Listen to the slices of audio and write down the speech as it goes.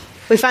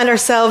We find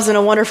ourselves in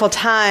a wonderful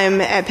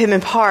time at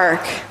Pittman Park.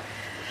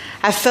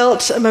 I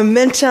felt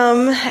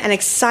momentum and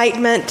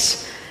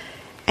excitement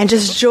and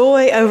just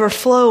joy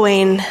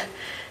overflowing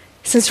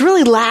since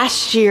really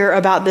last year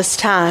about this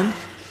time.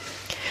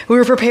 We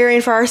were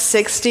preparing for our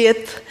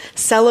 60th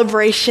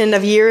celebration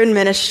of year in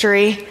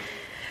ministry.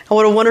 And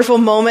what a wonderful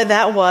moment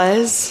that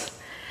was.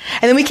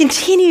 And then we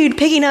continued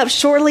picking up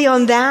shortly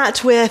on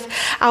that with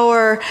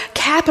our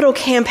capital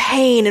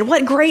campaign and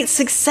what great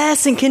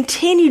success and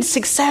continued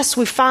success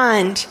we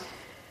find.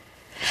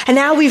 And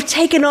now we've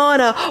taken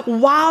on a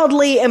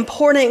wildly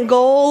important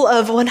goal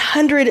of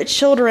 100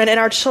 children in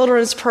our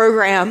children's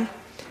program.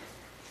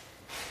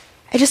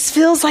 It just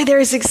feels like there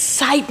is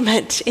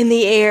excitement in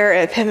the air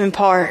at Pittman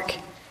Park.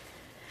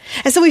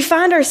 And so we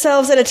find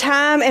ourselves at a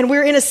time, and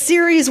we're in a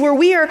series where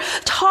we are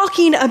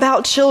talking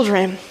about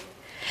children.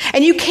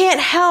 And you can't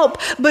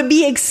help but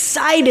be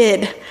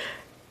excited,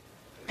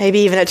 maybe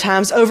even at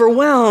times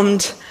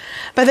overwhelmed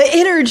by the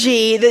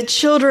energy that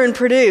children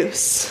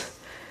produce.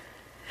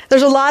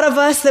 There's a lot of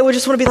us that would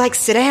just want to be like,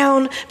 sit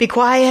down, be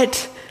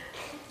quiet.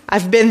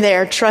 I've been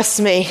there,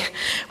 trust me.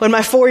 When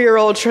my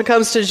 4-year-old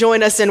comes to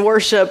join us in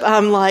worship,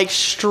 I'm like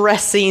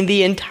stressing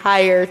the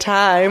entire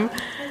time.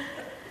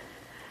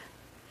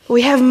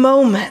 We have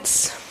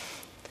moments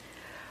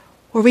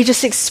where we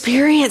just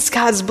experience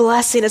God's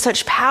blessing in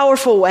such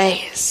powerful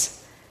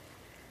ways.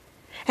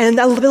 And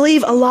I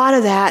believe a lot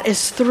of that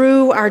is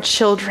through our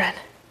children.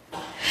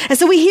 And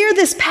so we hear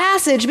this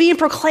passage being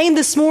proclaimed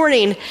this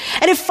morning,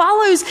 and it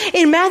follows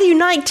in Matthew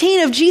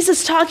 19 of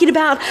Jesus talking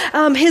about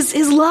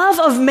his love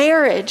of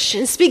marriage,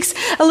 and speaks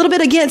a little bit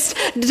against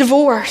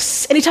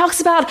divorce. And he talks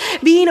about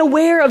being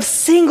aware of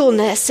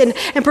singleness and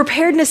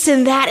preparedness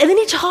in that. And then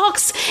he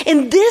talks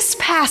in this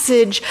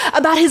passage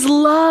about his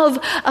love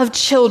of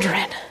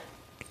children.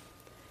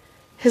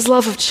 His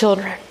love of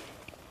children.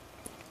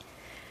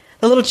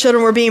 The little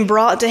children were being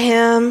brought to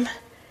him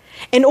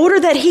in order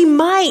that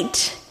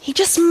he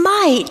just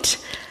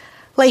might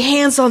lay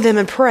hands on them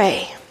and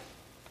pray.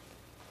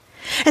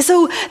 And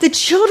so the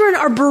children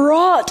are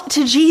brought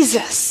to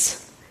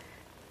Jesus.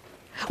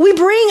 We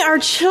bring our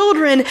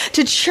children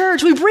to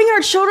church. We bring our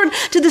children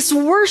to this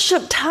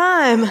worship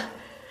time.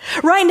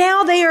 Right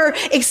now they are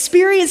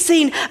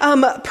experiencing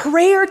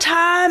prayer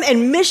time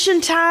and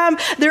mission time,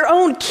 their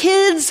own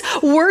kids'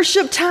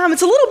 worship time.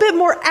 It's a little bit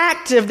more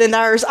active than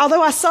ours,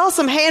 although I saw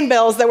some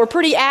handbells that were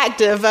pretty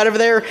active out over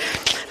there.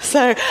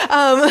 So,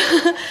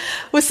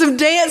 with some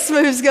dance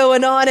moves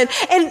going on. And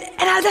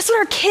that's what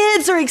our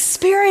kids are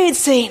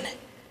experiencing.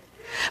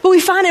 But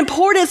we find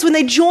importance when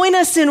they join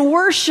us in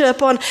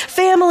worship on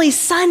family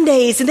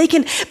Sundays and they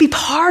can be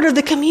part of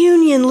the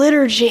communion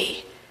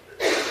liturgy.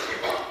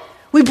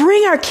 We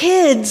bring our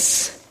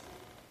kids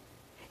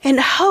in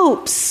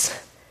hopes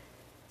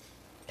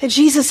that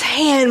Jesus'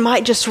 hand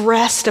might just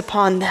rest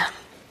upon them.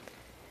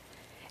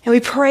 And we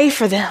pray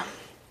for them.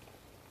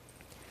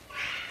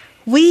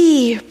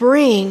 We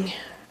bring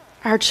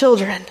our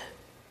children.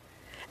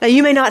 Now,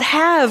 you may not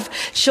have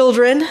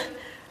children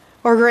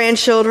or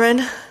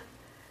grandchildren,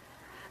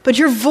 but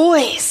your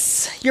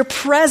voice, your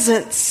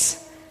presence,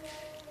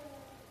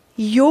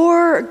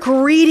 your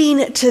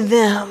greeting to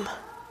them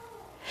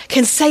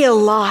can say a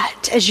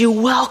lot as you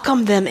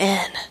welcome them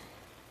in.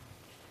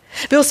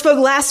 Bill spoke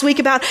last week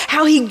about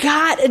how he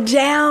got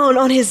down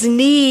on his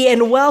knee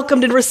and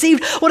welcomed and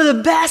received one of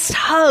the best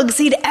hugs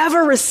he'd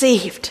ever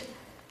received.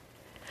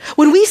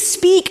 When we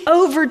speak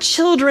over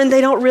children,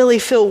 they don't really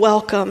feel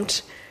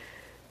welcomed.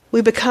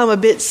 We become a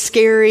bit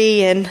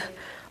scary and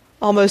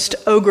almost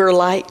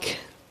ogre-like.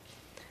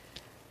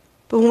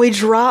 But when we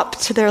drop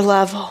to their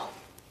level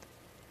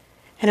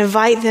and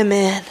invite them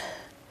in,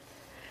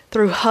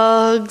 through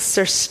hugs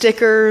or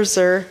stickers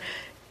or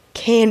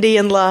candy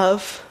and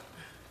love,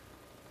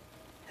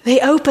 they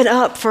open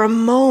up for a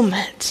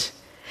moment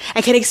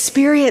and can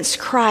experience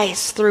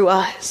Christ through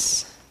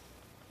us.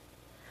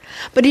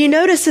 But do you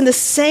notice in the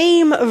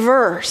same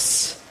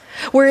verse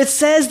where it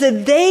says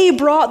that they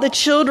brought the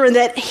children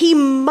that he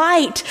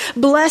might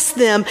bless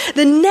them,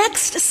 the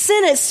next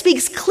sentence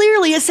speaks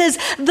clearly. It says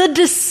the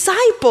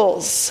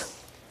disciples,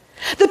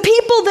 the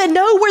people that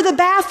know where the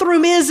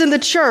bathroom is in the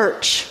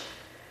church,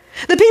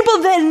 the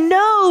people that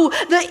know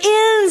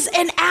the ins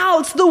and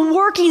outs, the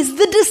workings,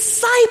 the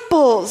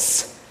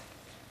disciples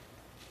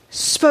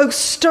spoke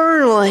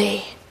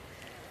sternly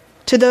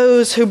to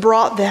those who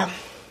brought them.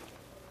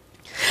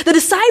 The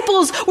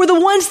disciples were the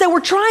ones that were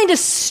trying to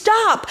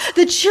stop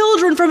the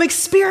children from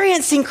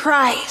experiencing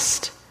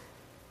Christ.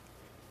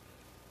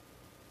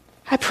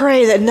 I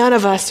pray that none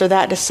of us are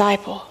that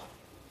disciple,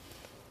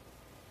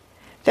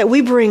 that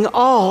we bring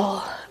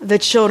all the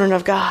children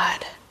of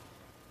God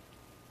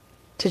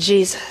to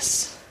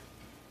Jesus.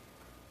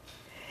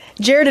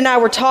 Jared and I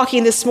were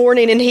talking this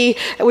morning, and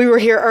we were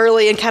here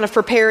early and kind of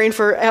preparing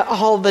for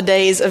all the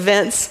day's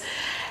events.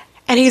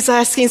 And he's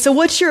asking, so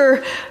what's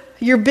your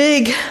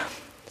big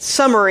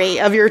summary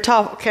of your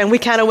talk? And we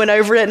kind of went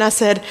over it, and I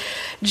said,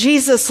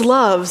 Jesus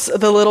loves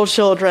the little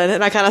children.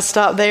 And I kind of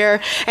stopped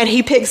there, and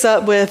he picks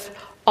up with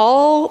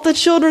all the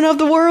children of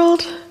the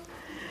world.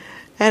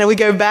 And we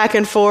go back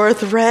and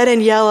forth, red and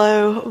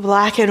yellow,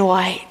 black and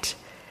white.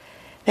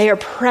 They are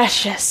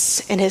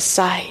precious in his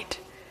sight.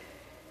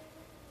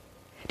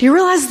 Do you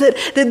realize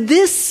that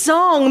this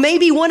song may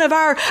be one of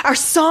our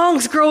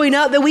songs growing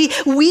up that we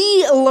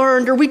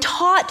learned or we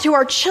taught to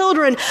our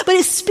children, but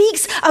it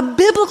speaks a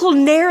biblical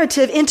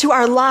narrative into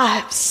our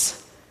lives.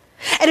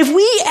 And if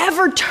we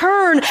ever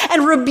turn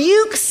and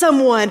rebuke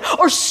someone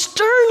or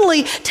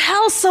sternly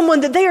tell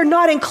someone that they are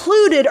not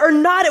included or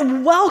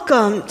not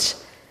welcomed,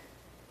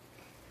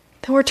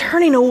 then we're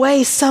turning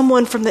away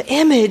someone from the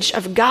image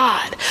of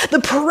God,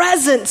 the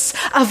presence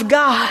of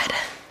God.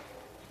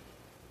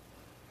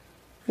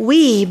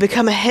 We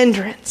become a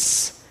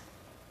hindrance.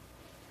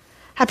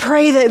 I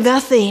pray that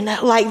nothing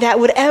like that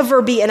would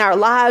ever be in our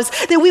lives,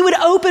 that we would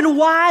open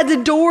wide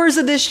the doors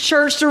of this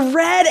church to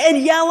red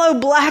and yellow,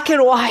 black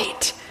and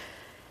white,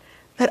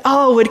 that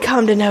all would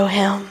come to know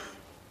him.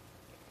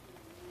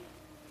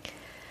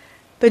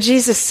 But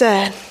Jesus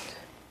said,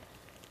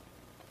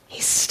 he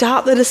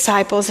stopped the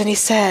disciples and he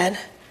said,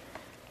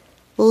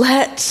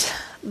 "Let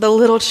the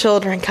little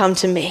children come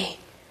to me,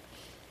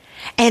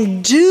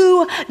 and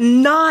do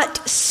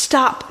not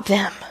stop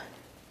them,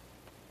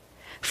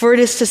 for it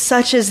is to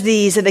such as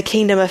these that the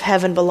kingdom of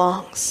heaven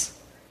belongs."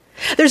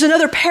 There's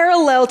another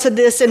parallel to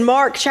this in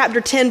Mark chapter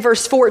 10,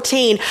 verse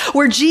 14,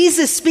 where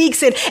Jesus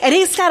speaks and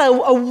he's got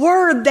a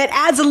word that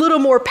adds a little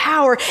more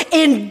power.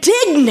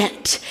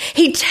 Indignant,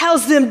 he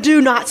tells them, do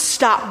not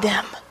stop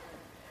them,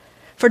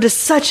 for to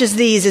such as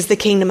these is the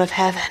kingdom of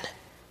heaven.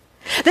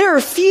 There are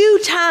a few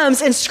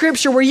times in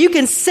Scripture where you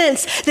can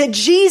sense that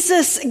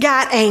Jesus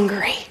got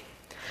angry.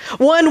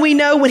 One, we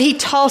know when he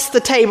tossed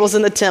the tables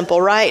in the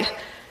temple, right?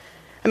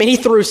 I mean, he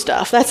threw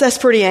stuff. That's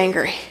pretty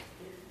angry.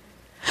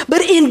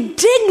 But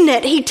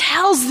indignant, he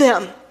tells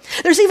them.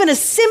 There's even a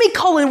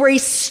semicolon where he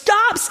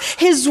stops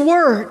his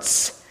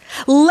words.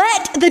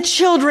 Let the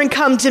children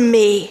come to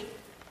me,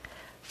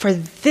 for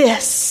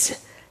theirs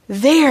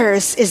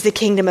is the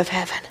kingdom of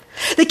heaven.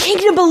 The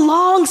kingdom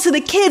belongs to the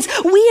kids.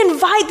 We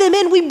invite them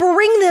in, we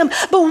bring them,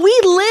 but we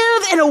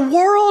live in a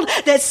world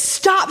that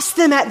stops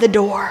them at the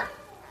door.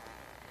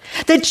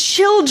 The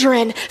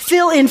children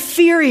feel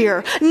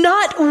inferior,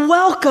 not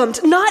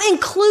welcomed, not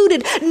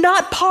included,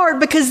 not part,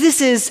 because this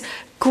is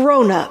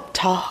grown-up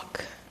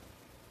talk.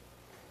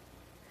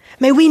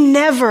 May we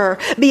never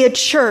be a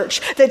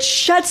church that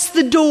shuts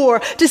the door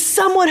to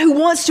someone who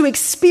wants to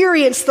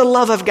experience the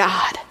love of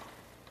God.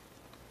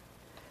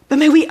 But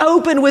may we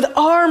open with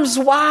arms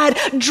wide,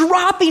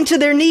 dropping to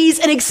their knees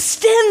and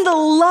extend the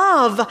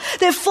love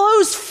that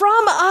flows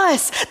from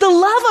us, the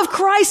love of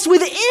Christ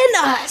within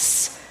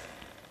us,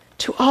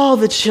 to all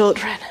the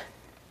children,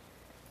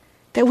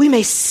 that we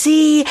may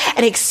see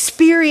and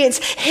experience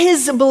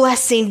his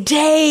blessing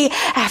day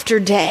after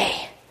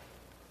day.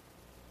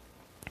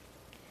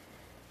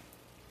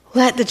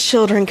 Let the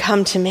children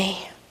come to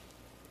me.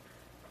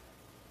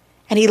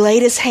 And he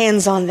laid his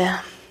hands on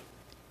them.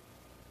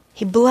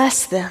 He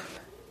blessed them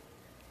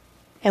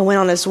and went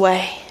on his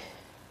way.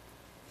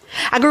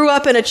 I grew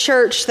up in a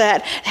church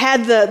that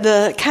had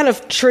the kind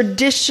of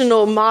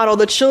traditional model.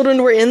 The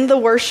children were in the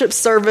worship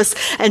service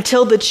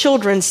until the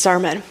children's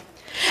sermon.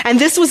 And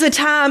this was a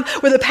time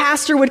where the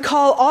pastor would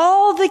call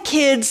all the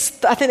kids,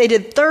 I think they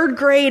did 3rd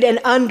grade and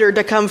under,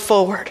 to come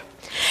forward.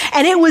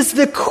 And it was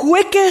the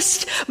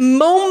quickest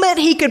moment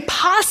he could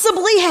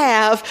possibly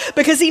have,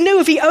 because he knew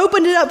if he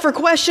opened it up for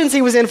questions,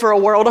 he was in for a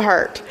world of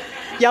hurt.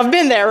 Y'all have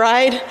been there,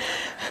 right?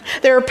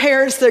 There are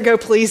parents that go,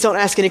 please don't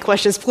ask any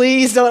questions.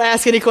 Please don't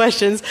ask any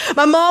questions.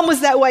 My mom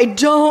was that way.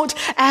 Don't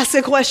ask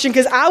a question,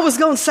 because I was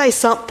going to say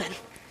something.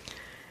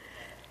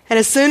 And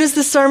as soon as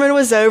the sermon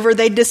was over,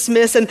 they'd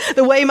dismiss. And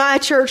the way my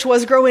church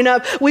was growing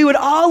up, we would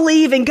all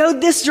leave and go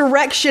this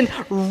direction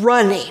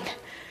running,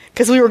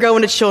 because we were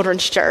going to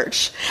children's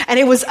church. And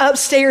it was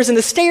upstairs, and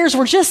the stairs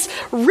were just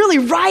really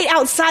right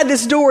outside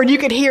this door, and you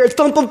could hear it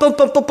thump, thump, thump,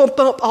 thump, thump, thump,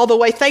 thump all the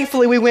way.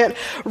 Thankfully, we went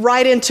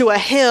right into a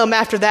hymn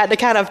after that to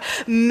kind of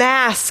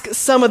mask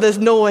some of the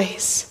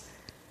noise.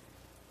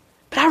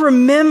 But I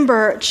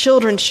remember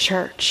children's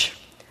church,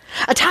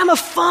 a time of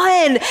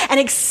fun and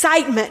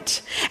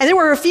excitement. And there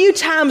were a few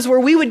times where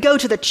we would go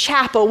to the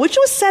chapel, which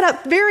was set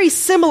up very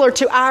similar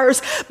to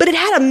ours, but it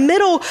had a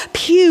middle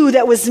pew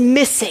that was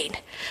missing.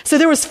 So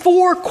there was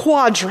 4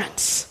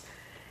 quadrants,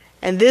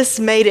 and this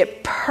made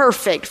it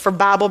perfect for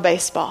Bible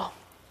baseball.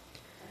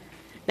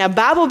 Now,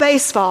 Bible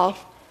baseball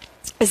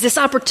is this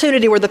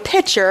opportunity where the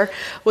pitcher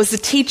was the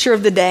teacher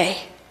of the day,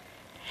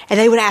 and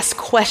they would ask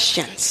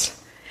questions.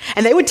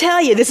 And they would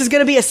tell you, this is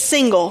going to be a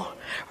single,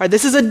 or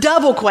this is a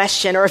double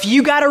question, or if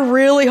you got a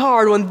really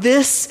hard one,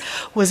 this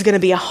was going to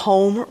be a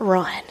home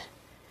run.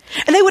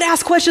 And they would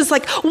ask questions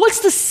like, what's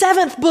the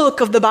 7th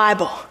book of the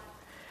Bible?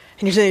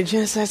 And you're saying,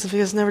 Genesis,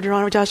 Leviticus, Numbers,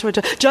 Deuteronomy, Joshua,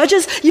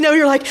 Judges?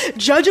 you're like,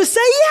 Judges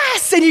say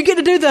yes! And you get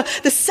to do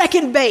the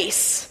second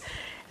base.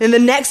 And the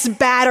next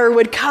batter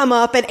would come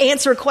up and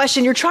answer a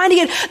question. You're trying to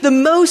get the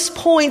most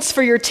points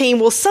for your team.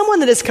 Well,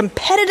 someone that is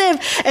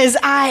competitive as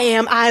I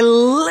am, I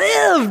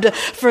lived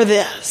for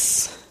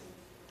this.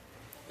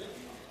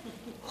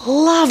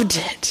 Loved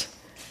it.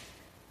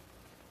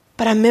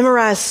 But I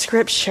memorized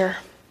Scripture.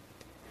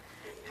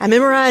 I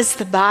memorized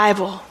the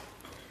Bible,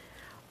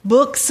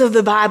 books of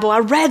the Bible. I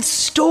read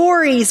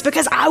stories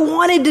because I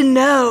wanted to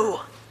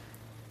know.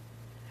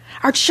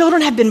 Our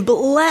children have been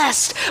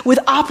blessed with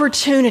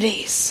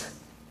opportunities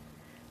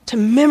to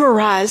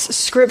memorize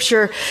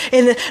Scripture.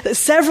 In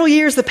several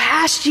years, the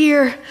past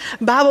year,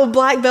 Bible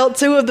Black Belt,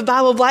 2 of the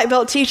Bible Black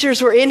Belt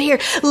teachers were in here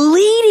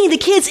leading the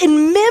kids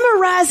in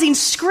memorizing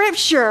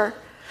Scripture.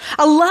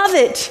 I love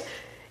it.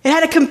 It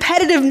had a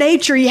competitive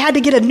nature. You had to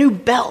get a new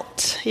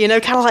belt, kind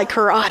of like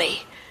karate.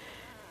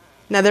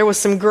 Now, there was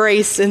some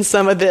grace in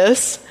some of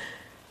this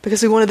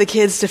because we wanted the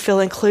kids to feel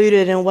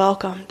included and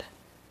welcomed.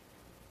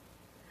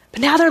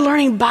 But now they're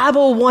learning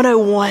Bible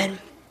 101.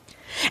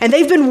 And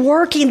they've been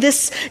working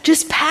this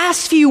just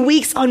past few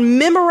weeks on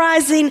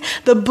memorizing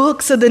the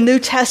books of the New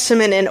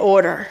Testament in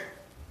order.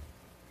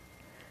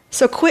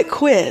 So, quick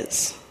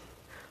quiz.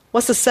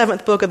 What's the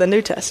 7th book of the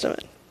New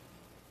Testament?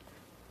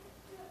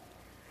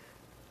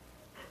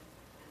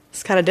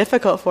 It's kind of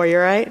difficult for you,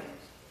 right?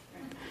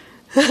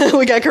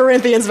 We got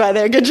Corinthians by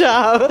there. Good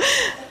job.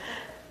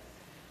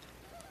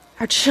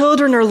 Our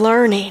children are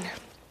learning.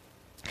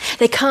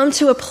 They come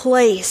to a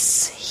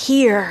place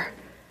here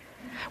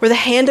where the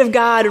hand of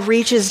God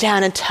reaches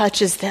down and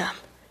touches them.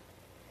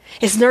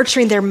 It's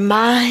nurturing their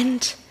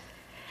mind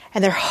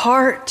and their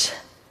heart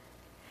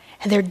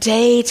and their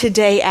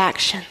day-to-day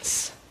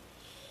actions.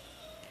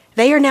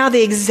 They are now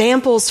the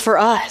examples for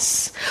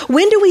us.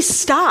 When do we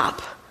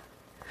stop?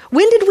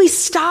 When did we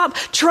stop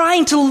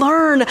trying to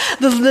learn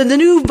the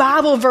new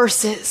Bible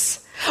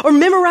verses or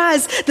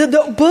memorize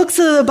the books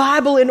of the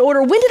Bible in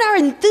order? When did our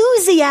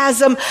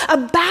enthusiasm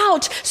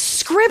about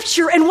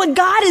Scripture and what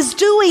God is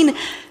doing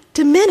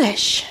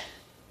diminish?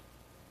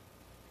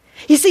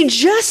 You see,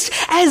 just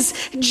as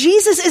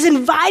Jesus is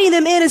inviting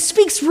them in and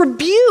speaks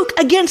rebuke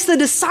against the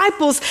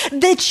disciples,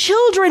 the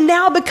children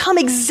now become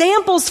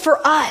examples for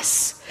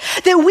us.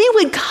 That we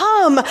would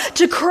come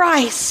to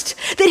Christ,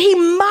 that He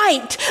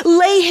might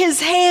lay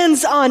His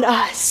hands on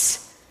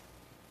us.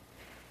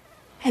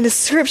 And the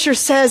Scripture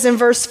says in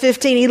verse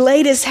 15, He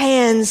laid His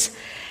hands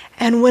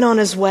and went on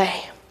His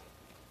way.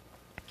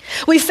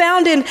 We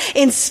found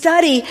in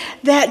study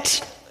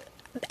that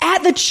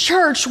at the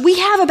church, we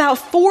have about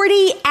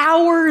 40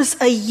 hours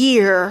a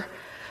year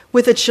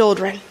with the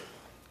children.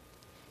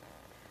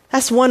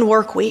 That's one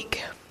work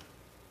week.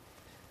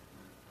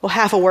 Well,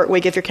 half a work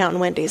week if you're counting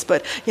Wendy's,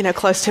 but,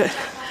 close to it.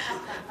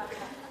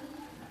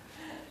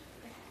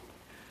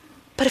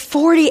 But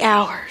 40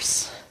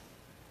 hours.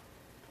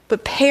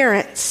 But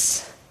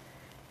parents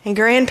and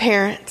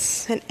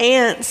grandparents and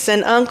aunts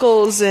and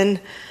uncles and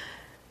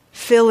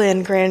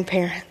fill-in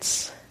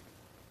grandparents.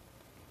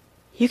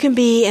 You can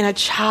be in a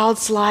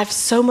child's life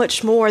so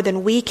much more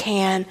than we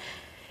can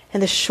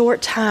in the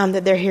short time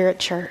that they're here at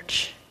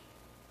church.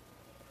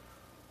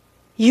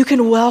 You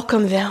can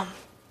welcome them.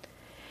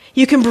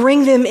 You can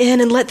bring them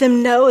in and let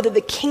them know that the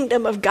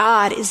kingdom of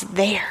God is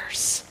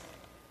theirs.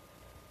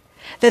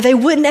 That they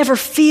wouldn't ever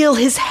feel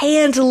His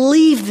hand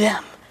leave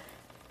them.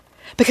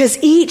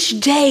 Because each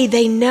day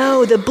they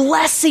know the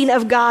blessing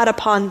of God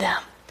upon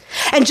them.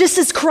 And just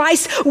as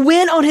Christ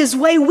went on His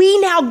way, we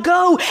now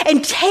go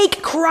and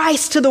take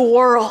Christ to the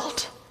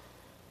world.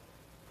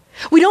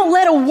 We don't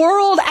let a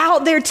world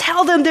out there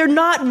tell them they're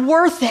not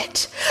worth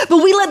it.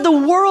 But we let the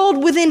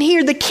world within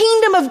here, the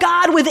kingdom of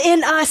God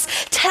within us,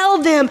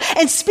 tell them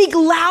and speak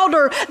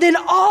louder than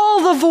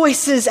all the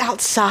voices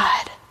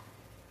outside.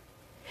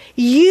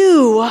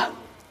 You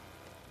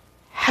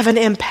have an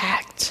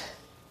impact.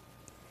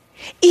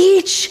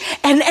 Each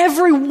and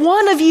every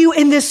one of you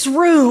in this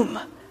room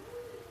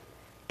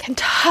can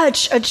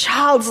touch a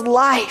child's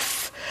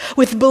life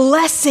with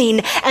blessing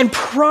and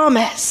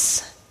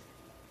promise.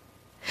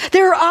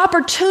 There are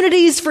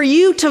opportunities for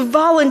you to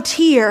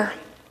volunteer.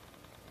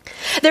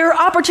 There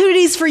are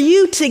opportunities for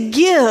you to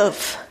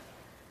give.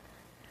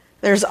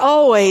 There's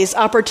always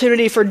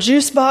opportunity for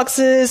juice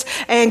boxes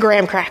and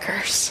graham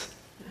crackers.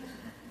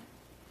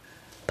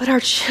 But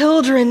our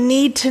children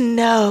need to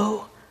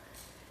know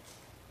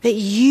that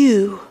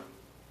you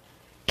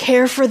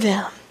care for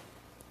them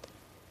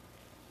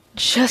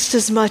just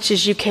as much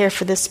as you care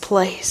for this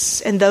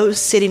place and those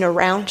sitting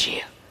around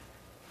you.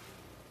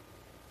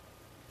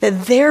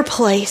 That their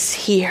place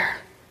here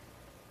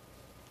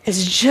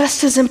is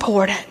just as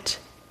important,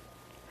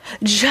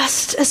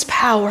 just as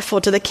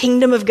powerful to the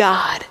kingdom of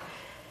God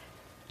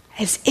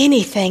as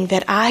anything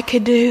that I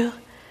could do,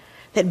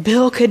 that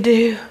Bill could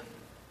do,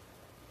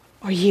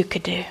 or you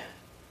could do.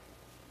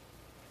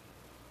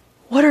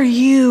 What are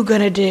you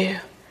going to do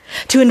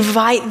to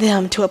invite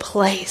them to a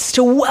place,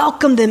 to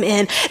welcome them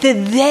in,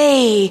 that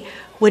they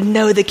would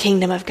know the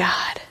kingdom of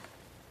God?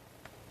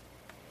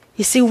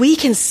 You see, we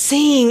can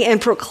sing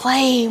and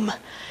proclaim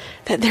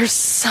that there's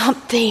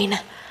something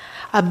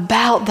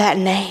about that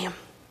name.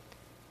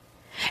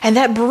 And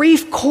that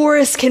brief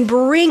chorus can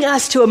bring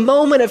us to a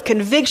moment of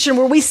conviction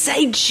where we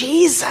say,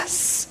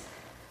 Jesus.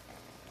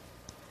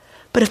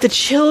 But if the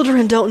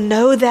children don't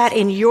know that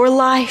in your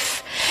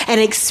life and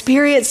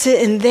experience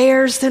it in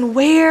theirs, then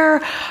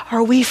where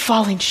are we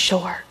falling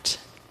short?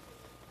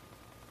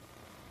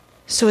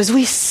 So as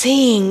we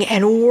sing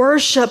and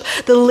worship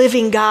the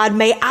living God,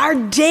 may our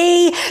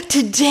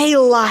day-to-day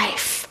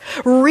life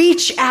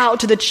reach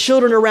out to the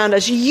children around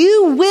us.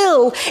 You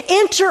will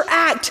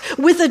interact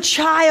with a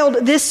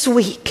child this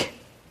week.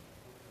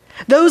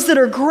 Those that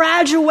are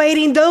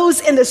graduating,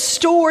 those in the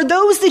store,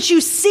 those that you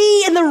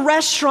see in the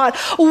restaurant,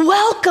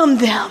 welcome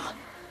them.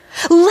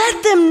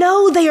 Let them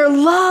know they are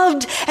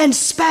loved and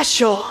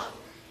special.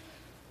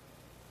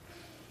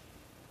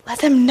 Let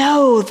them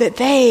know that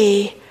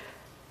they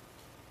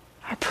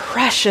are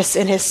precious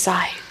in His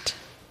sight.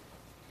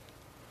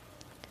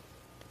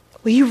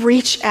 Will you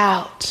reach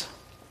out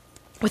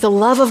with the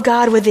love of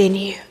God within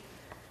you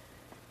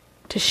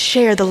to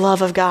share the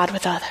love of God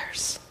with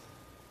others?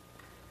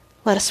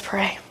 Let us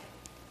pray.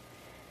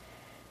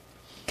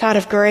 God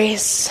of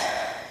grace,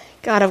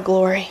 God of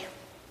glory,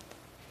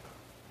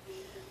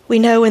 we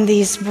know in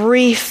these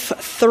brief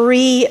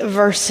 3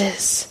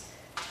 verses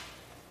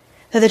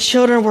that the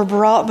children were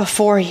brought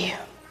before you.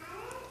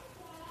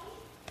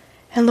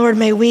 And Lord,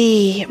 may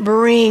we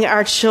bring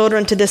our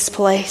children to this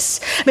place.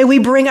 May we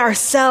bring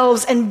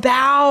ourselves and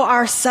bow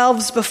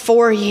ourselves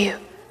before you,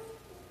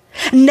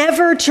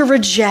 never to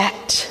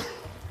reject,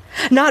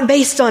 not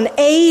based on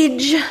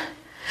age,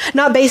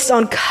 not based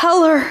on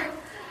color,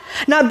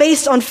 not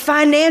based on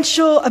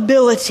financial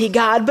ability,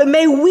 God, but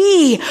may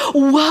we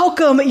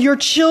welcome your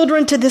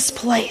children to this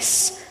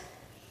place,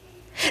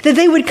 that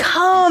they would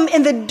come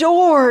in the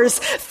doors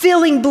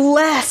feeling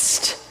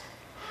blessed,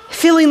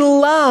 feeling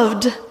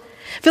loved,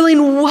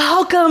 feeling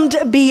welcomed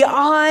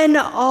beyond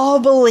all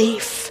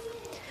belief,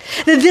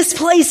 that this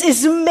place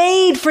is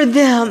made for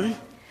them.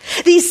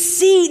 These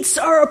seats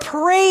are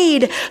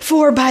prayed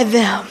for by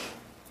them.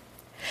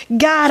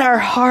 Guide our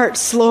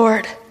hearts,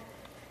 Lord.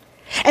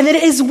 And that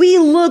as we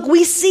look,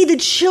 we see the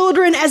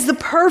children as the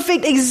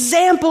perfect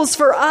examples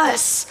for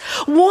us,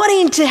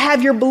 wanting to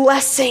have your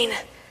blessing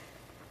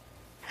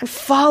and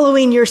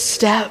following your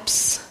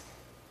steps.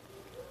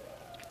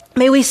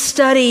 May we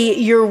study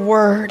your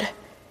word.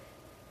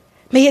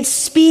 May it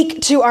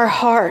speak to our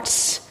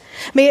hearts.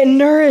 May it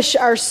nourish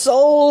our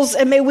souls,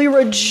 and may we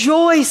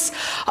rejoice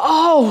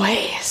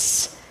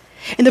always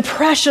in the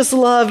precious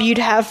love you'd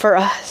have for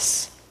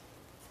us.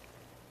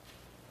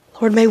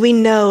 Lord, may we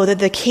know that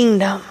the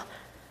kingdom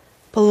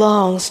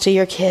belongs to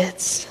your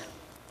kids.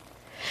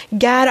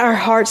 Guide our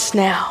hearts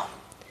now,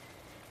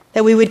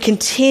 that we would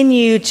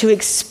continue to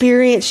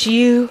experience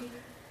you,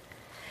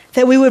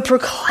 that we would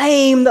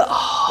proclaim the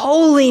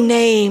holy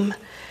name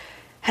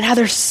and how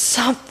there's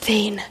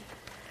something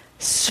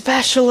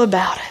special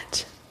about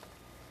it.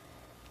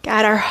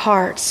 Guide our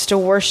hearts to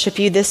worship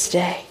you this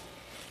day.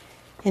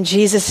 In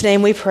Jesus'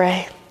 name we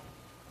pray.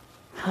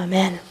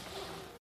 Amen.